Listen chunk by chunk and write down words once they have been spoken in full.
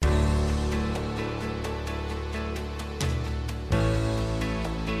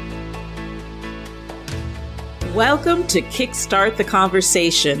Welcome to Kickstart the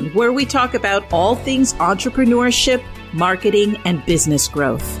Conversation, where we talk about all things entrepreneurship, marketing, and business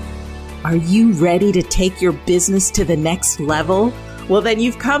growth. Are you ready to take your business to the next level? Well, then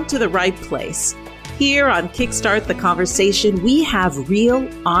you've come to the right place. Here on Kickstart the Conversation, we have real,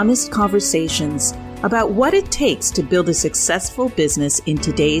 honest conversations about what it takes to build a successful business in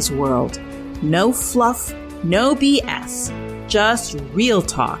today's world. No fluff, no BS. Just real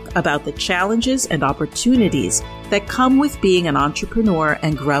talk about the challenges and opportunities that come with being an entrepreneur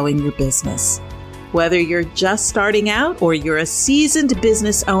and growing your business. Whether you're just starting out or you're a seasoned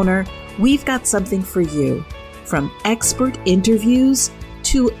business owner, we've got something for you. From expert interviews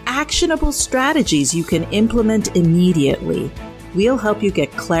to actionable strategies you can implement immediately, we'll help you get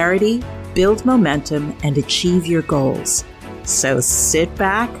clarity, build momentum, and achieve your goals. So sit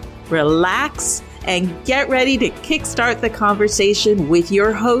back, relax, and get ready to kickstart the conversation with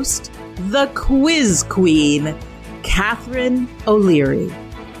your host, the Quiz Queen, Catherine O'Leary.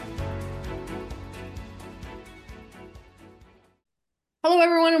 Hello,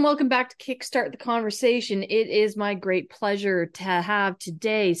 everyone, and welcome back to Kickstart the Conversation. It is my great pleasure to have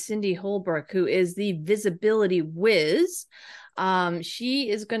today Cindy Holbrook, who is the Visibility Whiz. She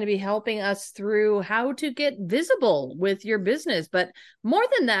is going to be helping us through how to get visible with your business. But more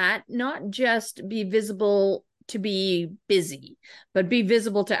than that, not just be visible to be busy, but be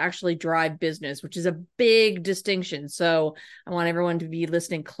visible to actually drive business, which is a big distinction. So I want everyone to be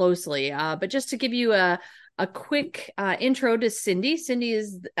listening closely. But just to give you a quick intro to Cindy. Cindy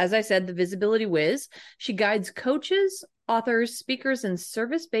is, as I said, the Visibility Whiz. She guides coaches, authors, speakers, and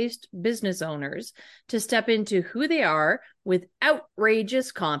service-based business owners to step into who they are with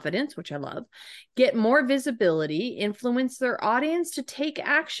outrageous confidence, which I love, get more visibility, influence their audience to take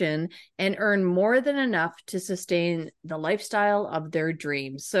action, and earn more than enough to sustain the lifestyle of their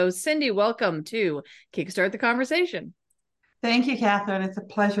dreams. So, Cindy, welcome to Kickstart the Conversation. Thank you, Catherine. It's a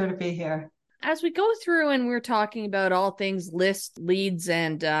pleasure to be here. As we go through and we're talking about all things lists, leads,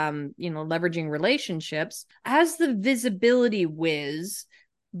 and, leveraging relationships, as the Visibility Whiz,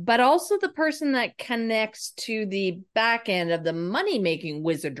 but also the person that connects to the back end of the money-making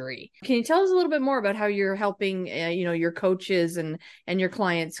wizardry. Can you tell us a little bit more about how you're helping, your coaches and your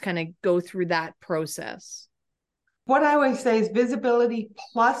clients kind of go through that process? What I always say is visibility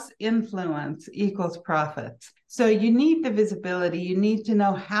plus influence equals profits. So you need the visibility. You need to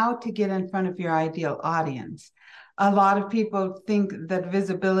know how to get in front of your ideal audience. A lot of people think that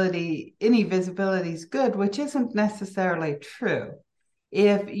any visibility is good, which isn't necessarily true.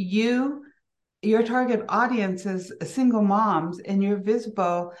 If your target audience is single moms and you're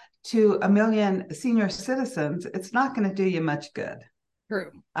visible to 1 million senior citizens, it's not going to do you much good.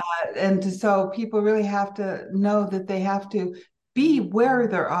 True. And so people really have to know that they have to be where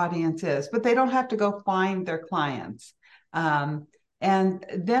their audience is, but they don't have to go find their clients. And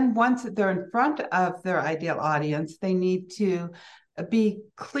then once they're in front of their ideal audience, they need to be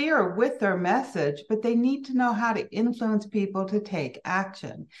clear with their message, but they need to know how to influence people to take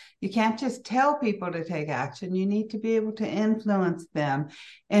action. You can't just tell people to take action. You need to be able to influence them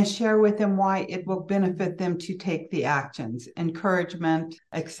and share with them why it will benefit them to take the actions, encouragement,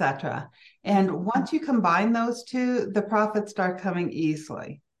 etc. And once you combine those two, the profits start coming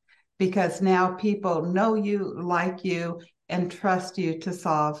easily because now people know you, like you, and trust you to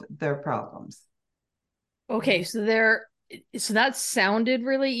solve their problems. Okay, so that sounded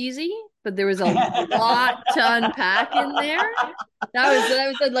really easy, but there was a lot to unpack in there.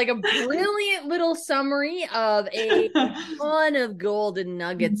 That was like a brilliant little summary of a ton of golden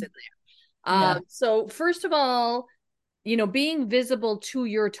nuggets in there. Yeah. So first of all, being visible to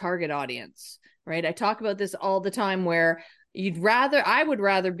your target audience, right? I talk about this all the time where I would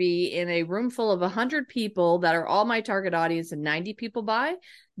rather be in a room full of 100 people that are all my target audience and 90 people buy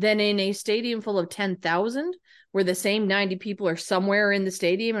than in a stadium full of 10,000 where the same 90 people are somewhere in the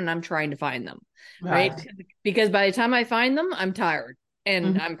stadium and I'm trying to find them, right? Because by the time I find them, I'm tired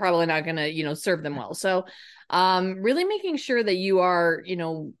and I'm probably not going to, serve them well. So really making sure that you are,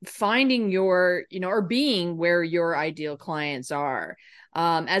 finding your, or being where your ideal clients are.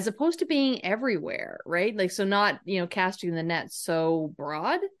 As opposed to being everywhere, right? Like, so not, casting the net so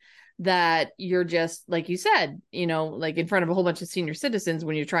broad that you're just, like you said, like in front of a whole bunch of senior citizens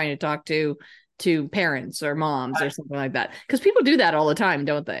when you're trying to talk to parents or moms or something like that. Because people do that all the time,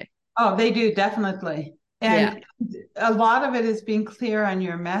 don't they? Oh, they do, definitely. And a lot of it is being clear on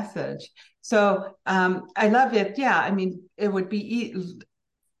your message. So I love it. Yeah, I mean, it would be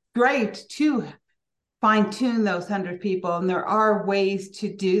great to fine-tune those 100 people, and there are ways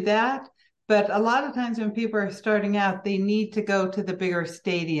to do that. But a lot of times when people are starting out, they need to go to the bigger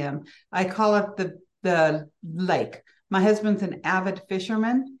stadium. I call it the lake. My husband's an avid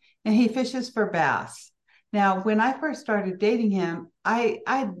fisherman and he fishes for bass. Now, when I first started dating him, I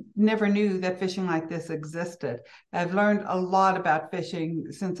never knew that fishing like this existed. I've learned a lot about fishing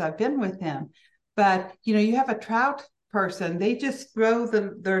since I've been with him. But, you have a trout person, they just throw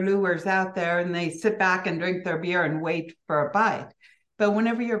their lures out there and they sit back and drink their beer and wait for a bite. But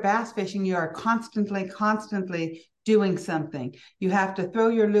whenever you're bass fishing, you are constantly doing something. You have to throw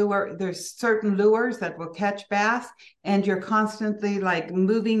your lure. There's certain lures that will catch bass, and you're constantly like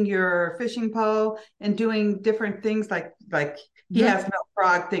moving your fishing pole and doing different things like he has no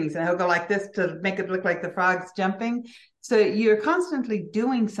frog things, and he'll go like this to make it look like the frog's jumping. So you're constantly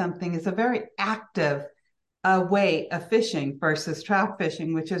doing something. It's a very active way of fishing versus trout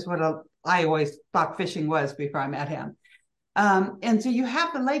fishing, which is what I always thought fishing was before I met him. And so you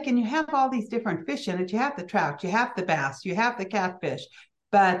have the lake and you have all these different fish in it. You have the trout, you have the bass, you have the catfish.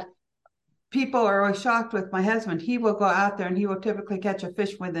 But people are always shocked with my husband. He will go out there and he will typically catch a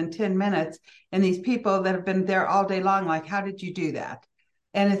fish within 10 minutes. And these people that have been there all day long, like, how did you do that?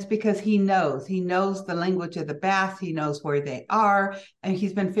 And it's because he knows the language of the bass. He knows where they are. And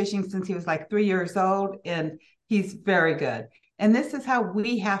he's been fishing since he was like 3 years old, and he's very good. And this is how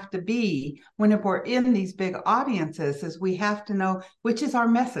we have to be whenever we're in these big audiences, is we have to know which is our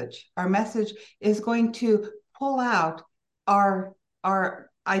message. Our message is going to pull out our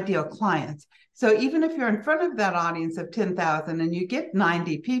ideal clients. So even if you're in front of that audience of 10,000 and you get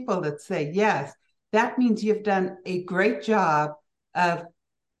 90 people that say yes, that means you've done a great job of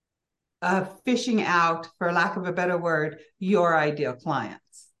fishing out, for lack of a better word, your ideal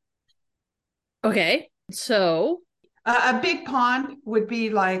clients. Okay. So a big pond would be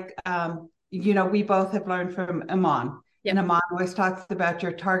like, we both have learned from Iman. Yep. And Iman always talks about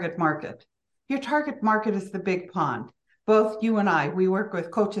your target market. Your target market is the big pond. Both you and I, we work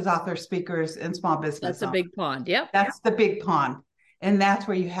with coaches, authors, speakers, and small business. That's a big pond. Yep. That's the big pond. And that's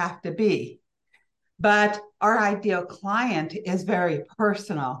where you have to be. But our ideal client is very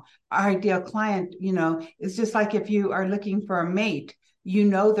personal. Our ideal client, is just like if you are looking for a mate, you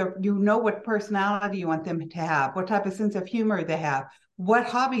know what personality you want them to have, what type of sense of humor they have, what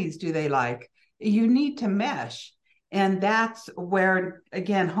hobbies do they like. You need to mesh. And that's where,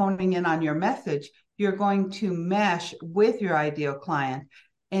 again, honing in on your message, you're going to mesh with your ideal client.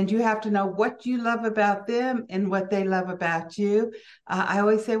 And you have to know what you love about them and what they love about you. I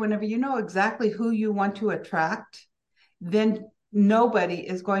always say, whenever you know exactly who you want to attract, then nobody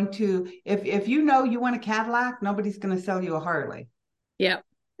is going to, if you know you want a Cadillac, nobody's going to sell you a Harley. Yeah.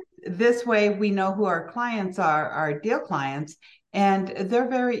 This way we know who our clients are, our ideal clients, and they're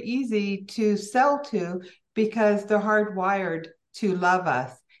very easy to sell to because they're hardwired to love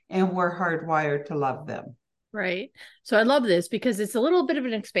us and we're hardwired to love them. Right. So I love this because it's a little bit of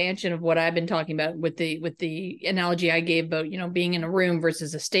an expansion of what I've been talking about with the analogy I gave about, being in a room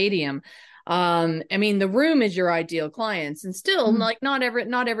versus a stadium. The room is your ideal clients, and still like not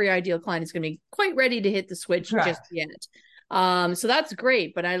every ideal client is going to be quite ready to hit the switch just yet. So that's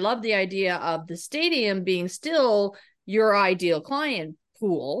great. But I love the idea of the stadium being still your ideal client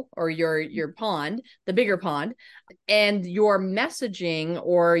pool, or your pond, the bigger pond, and your messaging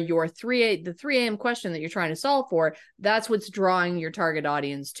or the 3 a.m. question that you're trying to solve for, that's what's drawing your target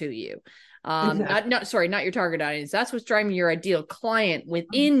audience to you. Exactly. Not your target audience. That's what's driving your ideal client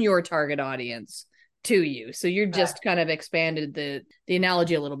within your target audience to you. So you're just kind of expanded the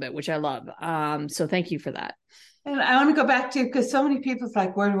analogy a little bit, which I love. So thank you for that. And I want to go back to, because so many people's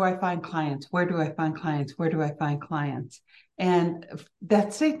like, where do I find clients? Where do I find clients? Where do I find clients? And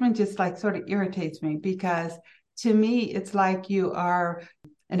that statement just like sort of irritates me, because to me, it's like you are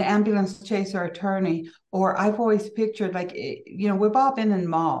an ambulance chaser attorney, or I've always pictured like, we've all been in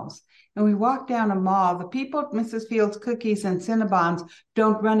malls. And we walk down a mall, the people at Mrs. Fields Cookies and Cinnabons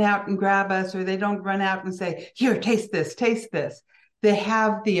don't run out and grab us, or they don't run out and say, here, taste this, taste this. They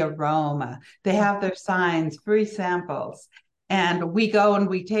have the aroma. They have their signs, free samples. And we go and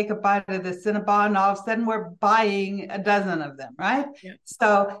we take a bite of the Cinnabon, and all of a sudden we're buying a dozen of them, right? Yeah.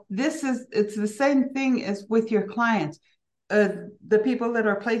 So it's the same thing as with your clients. The people that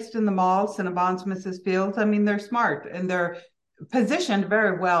are placed in the mall, Cinnabons, Mrs. Fields, they're smart and they're positioned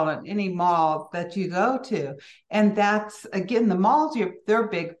very well in any mall that you go to. And that's, again, the malls, they're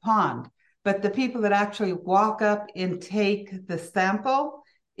big pond. But the people that actually walk up and take the sample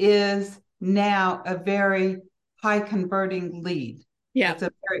is now a very high converting lead. Yeah.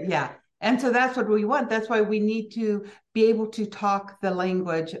 And so that's what we want. That's why we need to be able to talk the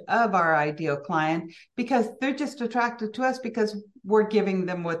language of our ideal client, because they're just attracted to us because we're giving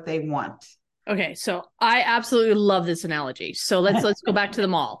them what they want. Okay, so I absolutely love this analogy. So let's go back to the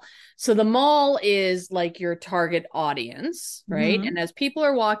mall. So the mall is like your target audience, right? Mhm. And as people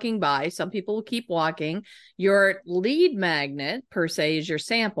are walking by, some people will keep walking. Your lead magnet, per se, is your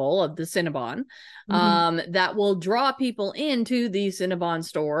sample of the Cinnabon, Mhm. that will draw people into the Cinnabon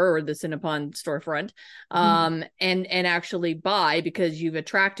store or the Cinnabon storefront, Mhm. and actually buy because you've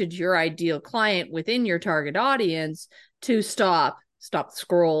attracted your ideal client within your target audience to stop the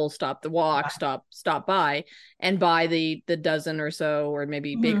scroll, stop the walk, stop by, and buy the dozen or so, or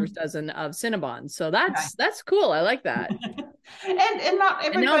maybe baker's Mhm. dozen of Cinnabons. So Right. that's cool. I like that. And not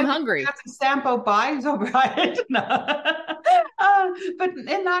And now I'm everybody that hungry. has a sample buys over it. No.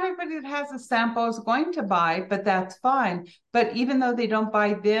 And not everybody that has a sample is going to buy, but that's fine. But even though they don't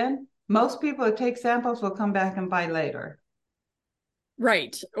buy then, most people that take samples will come back and buy later.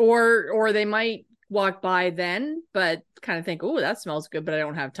 Right. Or they might walk by then, but kind of think, oh, that smells good, but I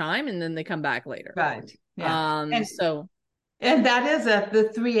don't have time. And then they come back later. Right. Yeah. And So And that is the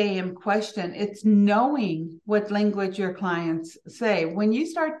 3 a.m. question. It's knowing what language your clients say. When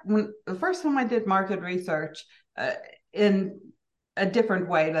the first time I did market research in a different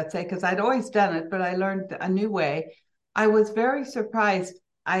way, let's say, because I'd always done it, but I learned a new way, I was very surprised.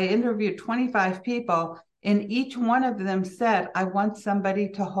 I interviewed 25 people, and each one of them said, I want somebody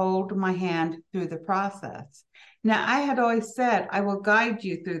to hold my hand through the process. Now, I had always said, I will guide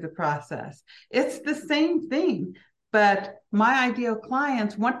you through the process. It's the same thing, but my ideal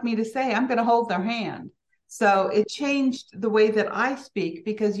clients want me to say, I'm going to hold their hand. So it changed the way that I speak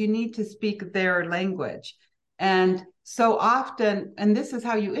because you need to speak their language. And so often, and this is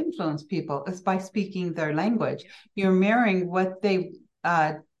how you influence people, is by speaking their language. You're mirroring what they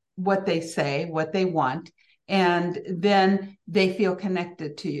say, what they want, and then they feel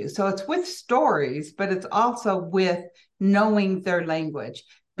connected to you. So it's with stories, but it's also with knowing their language,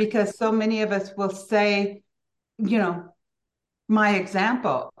 because so many of us will say, you know, my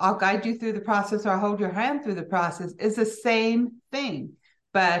example, I'll guide you through the process or I'll hold your hand through the process is the same thing,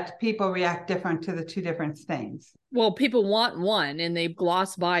 but people react different to the two different things. well, people want one and they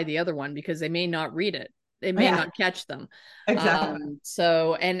gloss by the other one because they may not read it. They may Yeah, not catch them. exactly.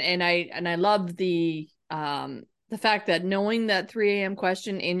 So and I love the fact that knowing that 3 a.m.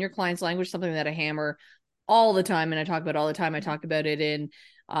 question in your client's language, something that I hammer all the time and I talk about all the time. I talk about it in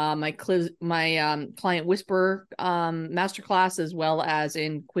my client whisper masterclass, as well as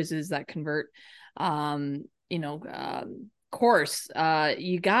in quizzes that convert. Um, you know, course,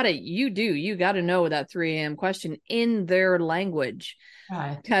 you gotta know that 3 a.m. question in their language.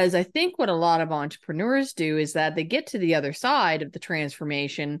 Right. Because I think what a lot of entrepreneurs do is that they get to the other side of the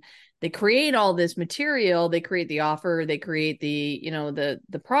transformation. They create all this material, they create the offer, they create the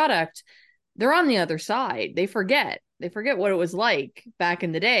product. They're on the other side. They forget what it was like back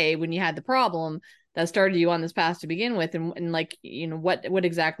in the day when you had the problem that started you on this path to begin with, and like, what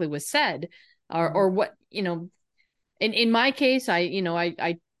exactly was said, or what, in my case, I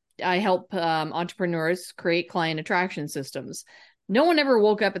help entrepreneurs create client attraction systems. No one ever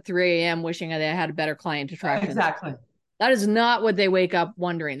woke up at 3 a.m. wishing they had a better client attraction. Exactly. That is not what they wake up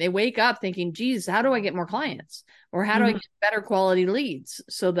wondering. They wake up thinking, geez, how do I get more clients? Or how do I Mhm. get better quality leads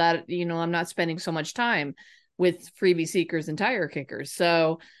so that, I'm not spending so much time with freebie seekers and tire kickers.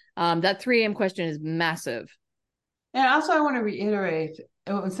 So that 3 a.m. question is massive. And also, I want to reiterate,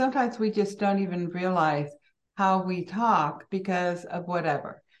 sometimes we just don't even realize how we talk because of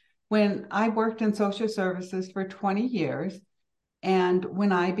whatever. When I worked in social services for 20 years, and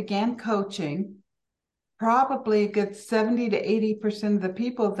when I began coaching, probably a good 70 to 80% of the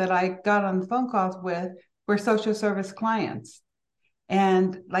people that I got on the phone calls with were social service clients.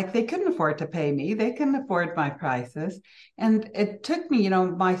 And like they couldn't afford to pay me, they couldn't afford my prices. And it took me,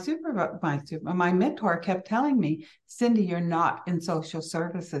 my mentor kept telling me, Cindy, you're not in social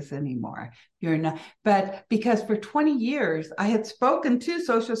services anymore. You're not. But because for 20 years I had spoken to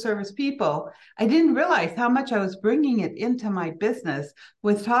social service people, I didn't realize how much I was bringing it into my business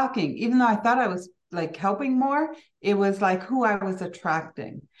with talking. Even though I thought I was like helping more, it was like who I was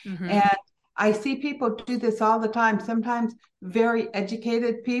attracting. Mm-hmm. And I see people do this all the time. Sometimes very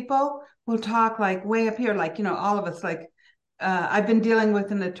educated people will talk like way up here, like, all of us, like, I've been dealing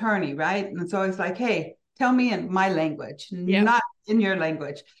with an attorney, right? And it's always like, hey, tell me in my language, Yeah. not in your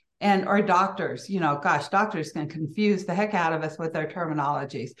language. Or doctors, gosh, doctors can confuse the heck out of us with their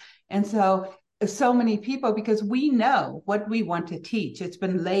terminologies. And so many people, because we know what we want to teach, it's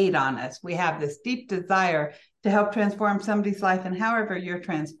been laid on us. We have this deep desire to help transform somebody's life, and however you're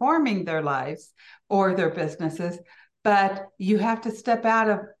transforming their lives or their businesses. But you have to step out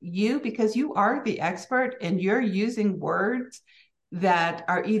of you because you are the expert and you're using words that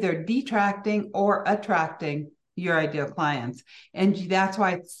are either detracting or attracting your ideal clients. And that's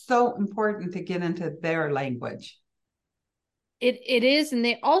why it's so important to get into their language. It is, and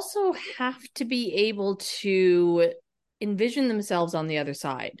they also have to be able to envision themselves on the other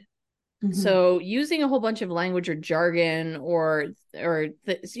side. Mm-hmm. So using a whole bunch of language or jargon or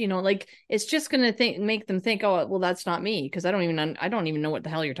like it's just going to make them think, oh, well, that's not me, because I don't even know what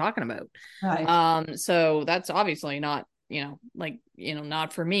the hell you're talking about. Right. So that's obviously not,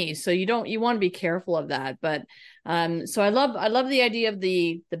 not for me. So you want to be careful of that. But so I love the idea of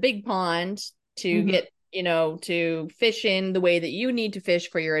the big pond to get, to fish in the way that you need to fish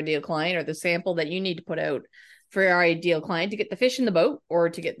for your ideal client, or the sample that you need to put out for your ideal client to get the fish in the boat, or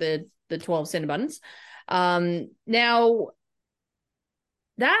to get the 12 Cinnabons. Now,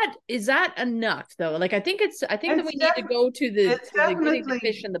 is that enough though? Like, I think that we need to go to the getting the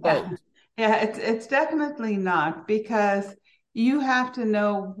fish in the boat. Yeah, it's definitely not, because you have to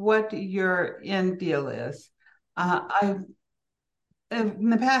know what your end deal is. I've in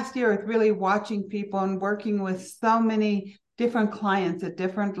the past year, with really watching people and working with so many different clients at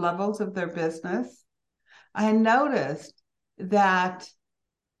different levels of their business, I noticed that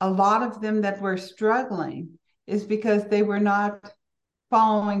a lot of them that were struggling is because they were not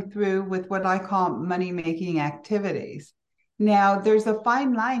following through with what I call money-making activities. Now, there's a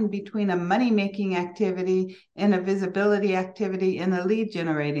fine line between a money-making activity and a visibility activity and a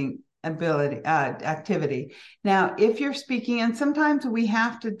lead-generating activity. Now, if you're speaking, and sometimes we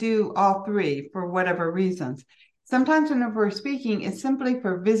have to do all three for whatever reasons. Sometimes whenever we're speaking, it's simply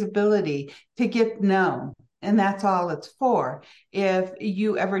for visibility, to get known. And that's all it's for. If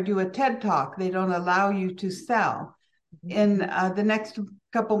you ever do a TED Talk, they don't allow you to sell. In the next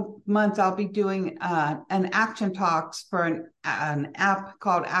couple months, I'll be doing an action talks for an app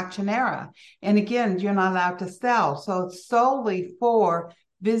called Actionera. And again, you're not allowed to sell. So it's solely for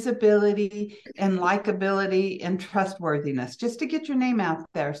visibility and likability and trustworthiness, just to get your name out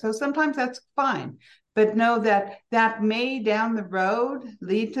there. So sometimes that's fine. But know that may down the road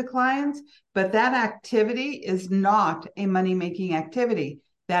lead to clients, but that activity is not a money-making activity.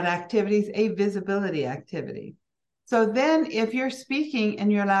 That activity is a visibility activity. So then if you're speaking and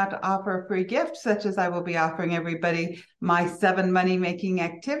you're allowed to offer a free gift, such as I will be offering everybody my 7 money-making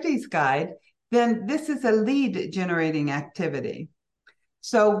activities guide, then this is a lead generating activity.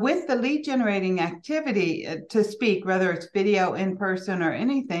 So with the lead generating activity to speak, whether it's video, in person, or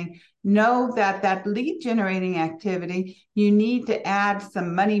anything, know that lead generating activity, you need to add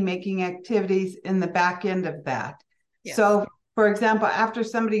some money making activities in the back end of that. Yes. So for example, after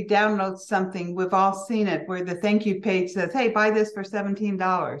somebody downloads something, we've all seen it, where the thank you page says, hey, buy this for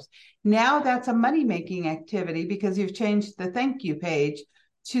 $17. Now that's a money making activity, because you've changed the thank you page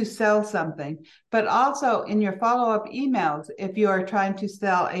to sell something. But also in your follow-up emails, if you are trying to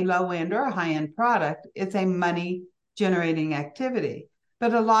sell a low-end or a high-end product, it's a money generating activity.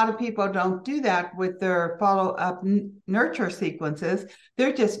 But a lot of people don't do that with their follow-up nurture sequences.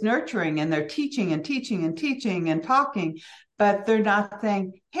 They're just nurturing, and they're teaching and teaching and teaching and talking, but they're not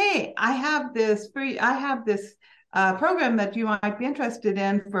saying, hey, I have this program that you might be interested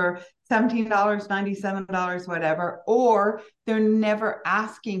in for $17, $97, whatever. Or they're never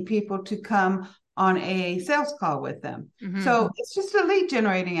asking people to come on a sales call with them. Mm-hmm. So it's just a lead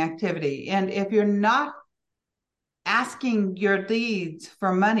generating activity. And if you're not asking your leads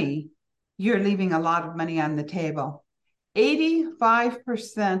for money, you're leaving a lot of money on the table.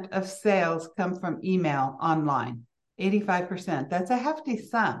 85% of sales come from email online. 85%. That's a hefty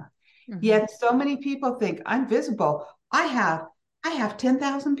sum. Mm-hmm. Yet so many people think, I'm visible. I have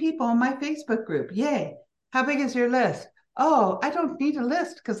 10,000 people on my Facebook group. Yay. How big is your list? Oh, I don't need a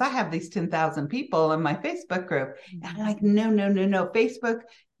list because I have these 10,000 people in my Facebook group. Mm-hmm. And I'm like, no. Facebook,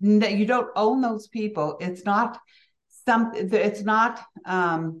 you don't own those people. It's not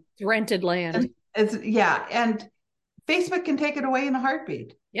rented land. And Facebook can take it away in a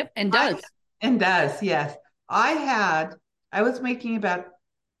heartbeat. Yep. And does. Yes. I was making about,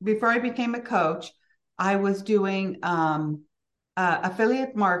 before I became a coach, I was doing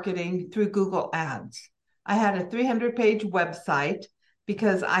affiliate marketing through Google Ads. I had a 300-page website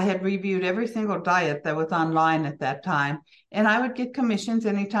because I had reviewed every single diet that was online at that time. And I would get commissions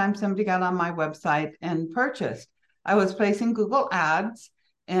anytime somebody got on my website and purchased. I was placing Google Ads,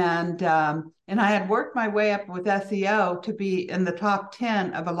 and I had worked my way up with SEO to be in the top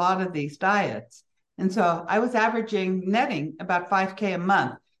 10 of a lot of these diets. And so I was netting about $5,000 a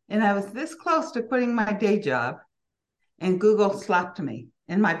month. And I was this close to quitting my day job, and Google slapped me,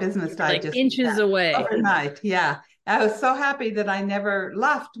 and my business died just inches away overnight. Yeah. I was so happy that I never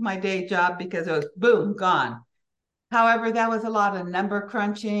left my day job, because it was boom, gone. However, that was a lot of number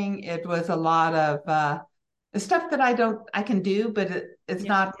crunching. It was a lot of stuff that I can do, but it's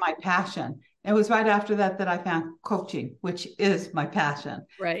not my passion. It was right after that I found coaching, which is my passion.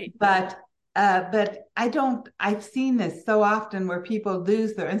 Right. But I've seen this so often where people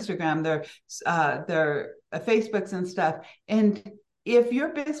lose their Instagram, their Facebooks and stuff. And if your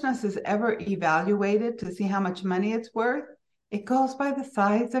business is ever evaluated to see how much money it's worth, it goes by the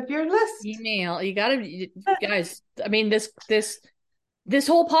size of your list. Email. You guys, I mean, this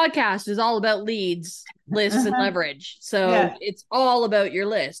whole podcast is all about leads, lists, and leverage. So it's all about your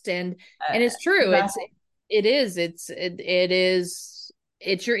list. And it's true.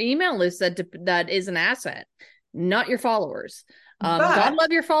 It's your email list that is an asset, not your followers. God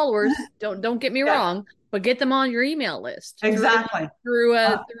love your followers. Don't get me wrong, but get them on your email list. Exactly. Through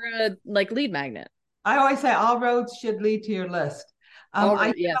a like lead magnet. I always say all roads should lead to your list.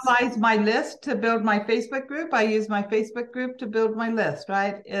 I utilize my list to build my Facebook group. I use my Facebook group to build my list,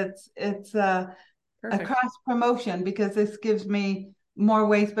 right? It's a cross promotion because this gives me more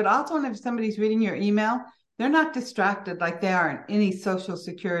ways. But also if somebody's reading your email, they're not distracted like they are in any social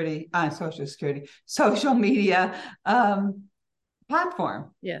media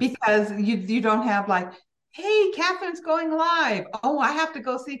platform. Yes. Because you don't have like, hey, Catherine's going live. Oh, I have to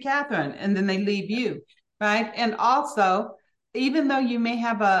go see Catherine. And then they leave you, right? And also, even though you may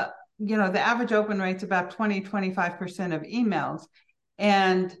have the average open rate's about 20-25% of emails,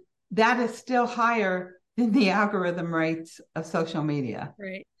 and that is still higher than the algorithm rates of social media.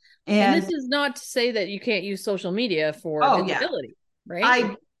 Right. And this is not to say that you can't use social media for visibility,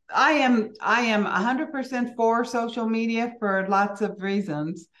 right? I am 100% for social media for lots of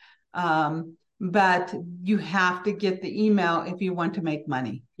reasons. But you have to get the email if you want to make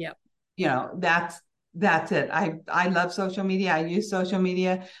money. Yep. That's it. I love social media. I use social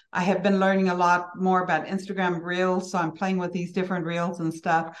media. I have been learning a lot more about Instagram Reels. So I'm playing with these different Reels and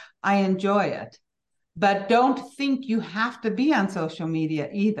stuff. I enjoy it. But don't think you have to be on social media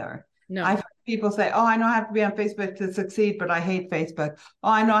either. No. I've heard people say, oh, I know I have to be on Facebook to succeed, but I hate Facebook.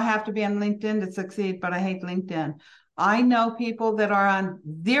 Oh, I know I have to be on LinkedIn to succeed, but I hate LinkedIn. I know people that are on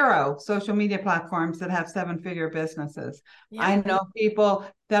 0 social media platforms that have 7-figure businesses. Yeah. I know people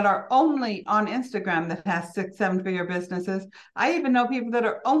that are only on Instagram that has 6-7-figure businesses. I even know people that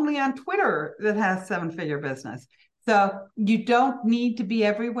are only on Twitter that has 7-figure business. So you don't need to be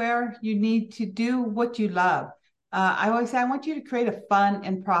everywhere. You need to do what you love. I always say, I want you to create a fun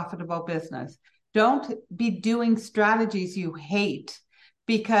and profitable business. Don't be doing strategies you hate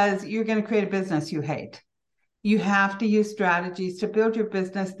because you're going to create a business you hate. You have to use strategies to build your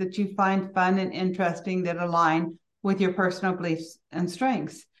business that you find fun and interesting that align with your personal beliefs and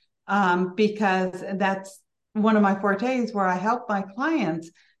strengths. Because that's one of my fortes where I help my clients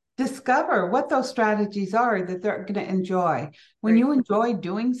discover what those strategies are that they're going to enjoy. When you enjoy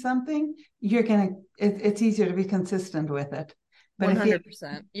doing something, it's easier to be consistent with it. But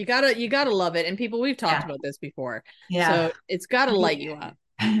 100%. You gotta love it. And people, we've talked about this before. Yeah. So it's gotta light you up.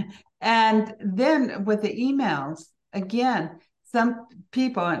 And then with the emails, again, some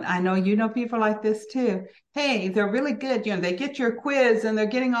people, and I know you know people like this too, hey, they're really good. They get your quiz and they're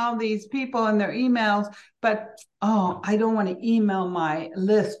getting all these people in their emails, but, oh, I don't want to email my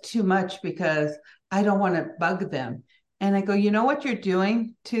list too much because I don't want to bug them. And I go, you know what you're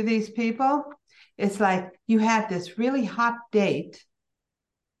doing to these people? It's like you had this really hot date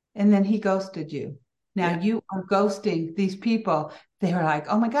and then he ghosted you. Now you are ghosting these people. They're like,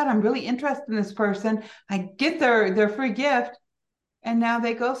 oh my God, I'm really interested in this person. I get their free gift. And now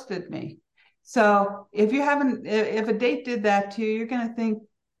they ghosted me. So if a date did that to you, you're going to think,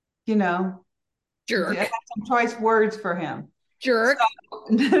 jerk. I got some choice words for him. Jerk.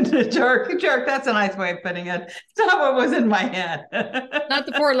 So, jerk. That's a nice way of putting it. It's not what was in my head. Not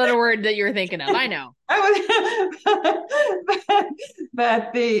the 4-letter word that you were thinking of. I know.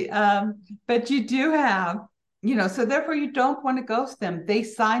 But you do have, so therefore you don't want to ghost them. They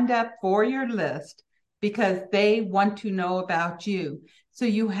signed up for your list because they want to know about you. So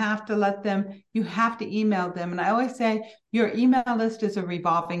you have to you have to email them. And I always say your email list is a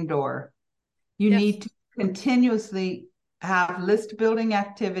revolving door. You need to continuously have list building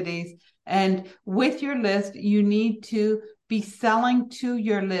activities. And with your list, you need to be selling to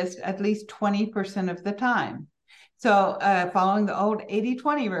your list at least 20% of the time. So following the old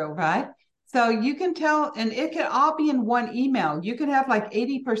 80-20 rule, right? So you can tell, and it can all be in one email. You could have like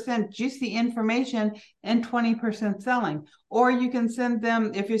 80% juicy information and 20% selling. Or you can send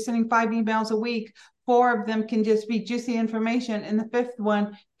them, if you're sending 5 emails a week, 4 of them can just be juicy information and the 5th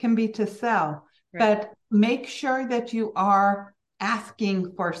one can be to sell. Right. But make sure that you are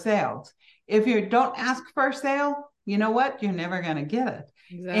asking for sales. If you don't ask for a sale, you know what? You're never going to get it.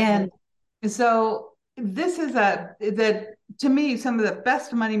 Exactly. And so this is to me, some of the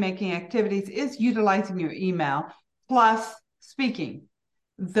best money-making activities is utilizing your email plus speaking.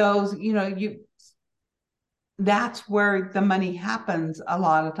 Those, that's where the money happens a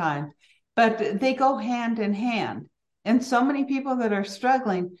lot of times, but they go hand in hand. And so many people that are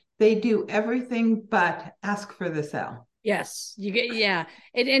struggling, they do everything but ask for the sale. Yes, and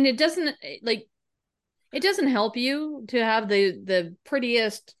it doesn't it doesn't help you to have the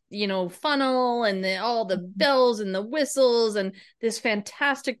prettiest, funnel and all the bells and the whistles and this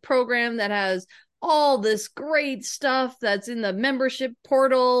fantastic program that has all this great stuff that's in the membership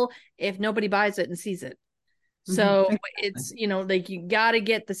portal if nobody buys it and sees it. So it's, like you got to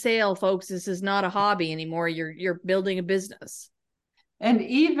get the sale, folks. This is not a hobby anymore. You're building a business. And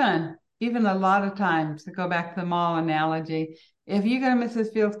even a lot of times, to go back to the mall analogy, if you go to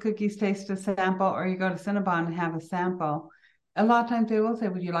Mrs. Fields Cookies Taste a sample, or you go to Cinnabon and have a sample, a lot of times they will say,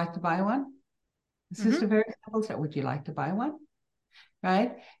 would you like to buy one? It's just a very simple step. Would you like to buy one?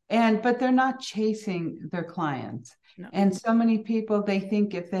 Right? But they're not chasing their clients. No. And so many people, they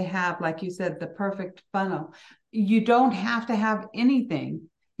think if they have, like you said, the perfect funnel, you don't have to have anything.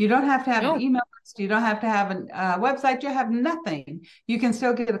 You don't have to have an email list. You don't have to have a website. You have nothing. You can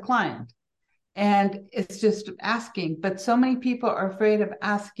still get a client. And it's just asking. But so many people are afraid of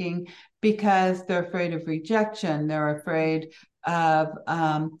asking because they're afraid of rejection. They're afraid of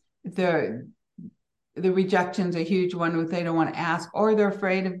the rejection's a huge one. They don't want to ask, or they're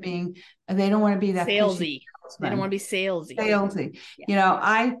afraid of they don't want to be that salesy. They don't want to be salesy.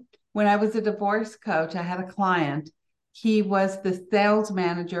 Yeah. When I was a divorce coach, I had a client. He was the sales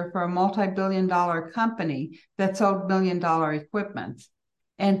manager for a multi-billion-dollar company that sold million-dollar equipment.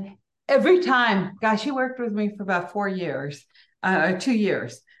 And every time, gosh, he worked with me for about 4 years, 2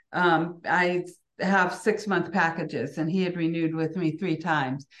 years. I have 6-month packages, and he had renewed with me 3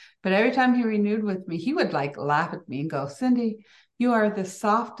 times. But every time he renewed with me, he would laugh at me and go, Cindy, you are the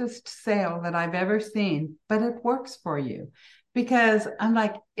softest sale that I've ever seen, but it works for you. Because I'm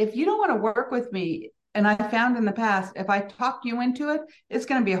like, if you don't want to work with me, and I found in the past, if I talk you into it, it's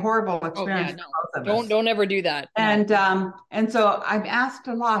going to be a horrible experience. For both of us. Don't ever do that. And so I've asked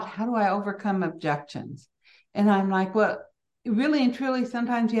a lot, how do I overcome objections? And I'm like, well, really and truly,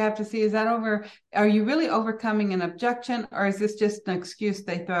 sometimes you have to see, are you really overcoming an objection, or is this just an excuse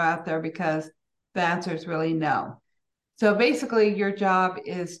they throw out there because the answer is really no? So basically, your job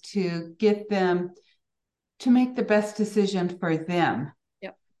is to get them to make the best decision for them.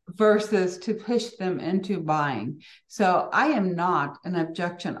 Versus to push them into buying. So I am not an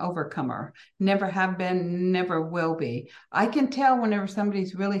objection overcomer. Never have been, never will be. I can tell whenever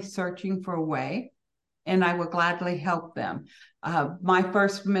somebody's really searching for a way, and I will gladly help them. My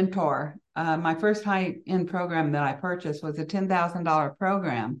first mentor, my first high-end program that I purchased was a $10,000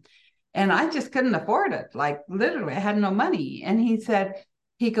 program. And I just couldn't afford it. Like literally, I had no money. And he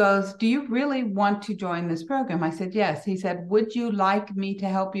goes, do you really want to join this program? I said, yes. He said, would you like me to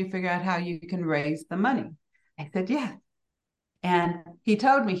help you figure out how you can raise the money? I said, yeah. And he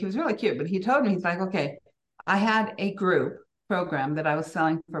told me, he was really cute, but he told me, he's like, okay, I had a group program that I was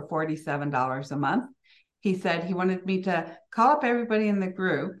selling for $47 a month. He said he wanted me to call up everybody in the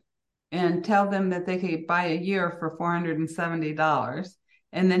group and tell them that they could buy a year for $470.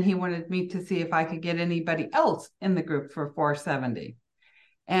 And then he wanted me to see if I could get anybody else in the group for $470.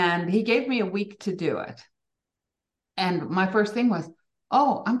 And he gave me a week to do it. And my first thing was,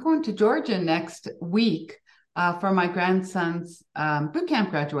 I'm going to Georgia next week for my grandson's boot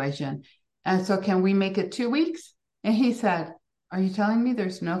camp graduation. And so can we make it 2 weeks? And he said, are you telling me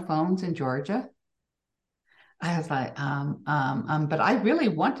there's no phones in Georgia? I was like, but I really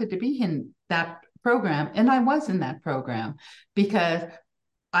wanted to be in that program. And I was in that program because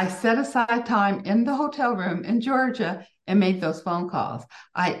I set aside time in the hotel room in Georgia and made those phone calls.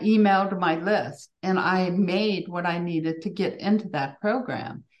 I emailed my list and I made what I needed to get into that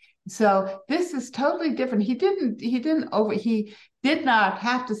program. So this is totally different. He did not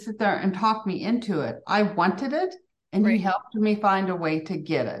have to sit there and talk me into it. I wanted it, and he helped me find a way to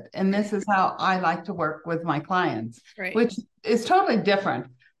get it. And this is how I like to work with my clients, which is totally different.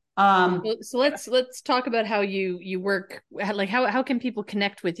 So let's talk about how you work. Like how can people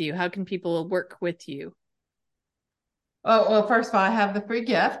connect with you? How can people work with you? Oh, well, first of all, I have the free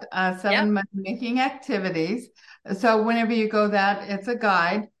gift, 7 money-making activities. So whenever you go it's a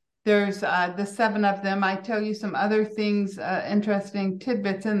guide. There's the 7 of them. I tell you some other things, interesting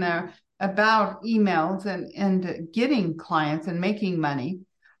tidbits in there about emails and getting clients and making money.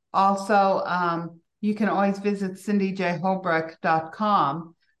 Also, you can always visit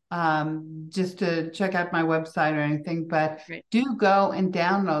cindyjholbrook.com. just to check out my website or anything, but Right. do go and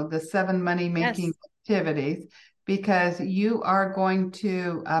download the 7 money-making activities, because you are going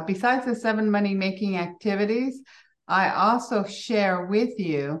to, besides the 7 money-making activities, I also share with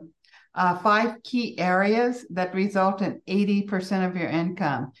you 5 key areas that result in 80% of your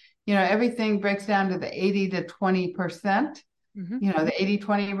income. Everything breaks down to the 80 to 20%, the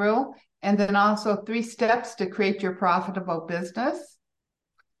 80-20 rule. And then also 3 steps to create your profitable business.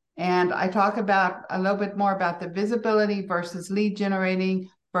 And I talk about a little bit more about the visibility versus lead generating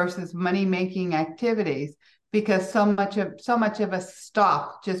versus money-making activities, because so much of us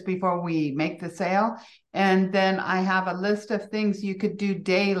stop just before we make the sale. And then I have a list of things you could do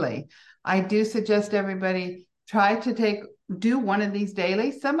daily. I do suggest everybody try to do one of these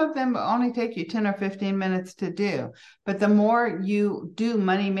daily. Some of them only take you 10 or 15 minutes to do. But the more you do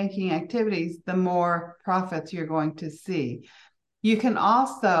money-making activities, the more profits you're going to see. You can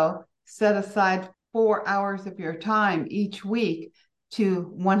also set aside 4 hours of your time each week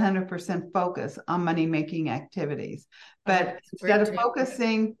to 100% focus on money-making activities. But instead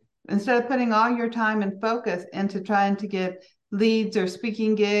of putting all your time and focus into trying to get leads or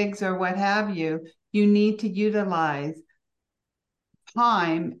speaking gigs or what have you, you need to utilize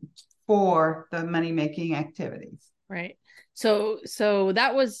time for the money-making activities. Right. So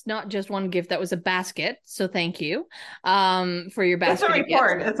that was not just one gift, that was a basket. So thank you for your basket. It's a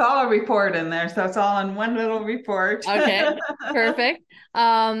report. It's all a report in there. So it's all in one little report. Okay, perfect.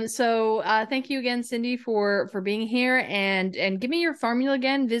 So thank you again, Cindy, for being here, and give me your formula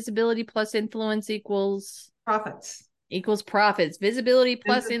again. Visibility plus influence equals profits. Visibility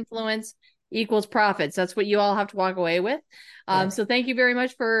plus influence equals profits. That's what you all have to walk away with. So thank you very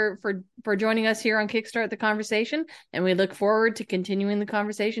much for joining us here on Kickstart the Conversation, and we look forward to continuing the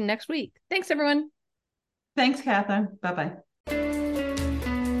conversation next week. Thanks, everyone. Thanks, Catherine. Bye-bye.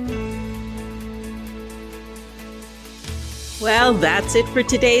 Well, that's it for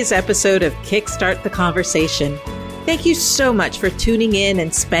today's episode of Kickstart the Conversation. Thank you so much for tuning in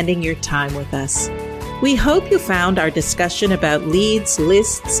and spending your time with us. We hope you found our discussion about leads,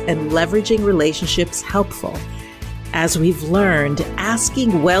 lists, and leveraging relationships helpful. As we've learned,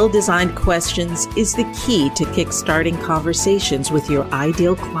 asking well-designed questions is the key to kickstarting conversations with your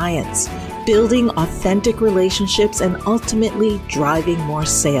ideal clients, building authentic relationships, and ultimately driving more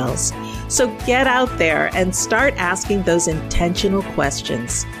sales. So get out there and start asking those intentional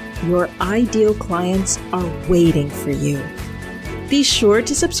questions. Your ideal clients are waiting for you. Be sure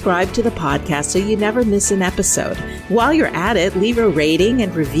to subscribe to the podcast so you never miss an episode. While you're at it, leave a rating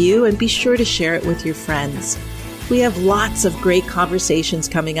and review, and be sure to share it with your friends. We have lots of great conversations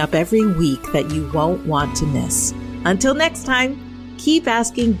coming up every week that you won't want to miss. Until next time, keep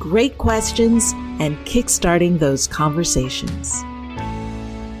asking great questions and kickstarting those conversations.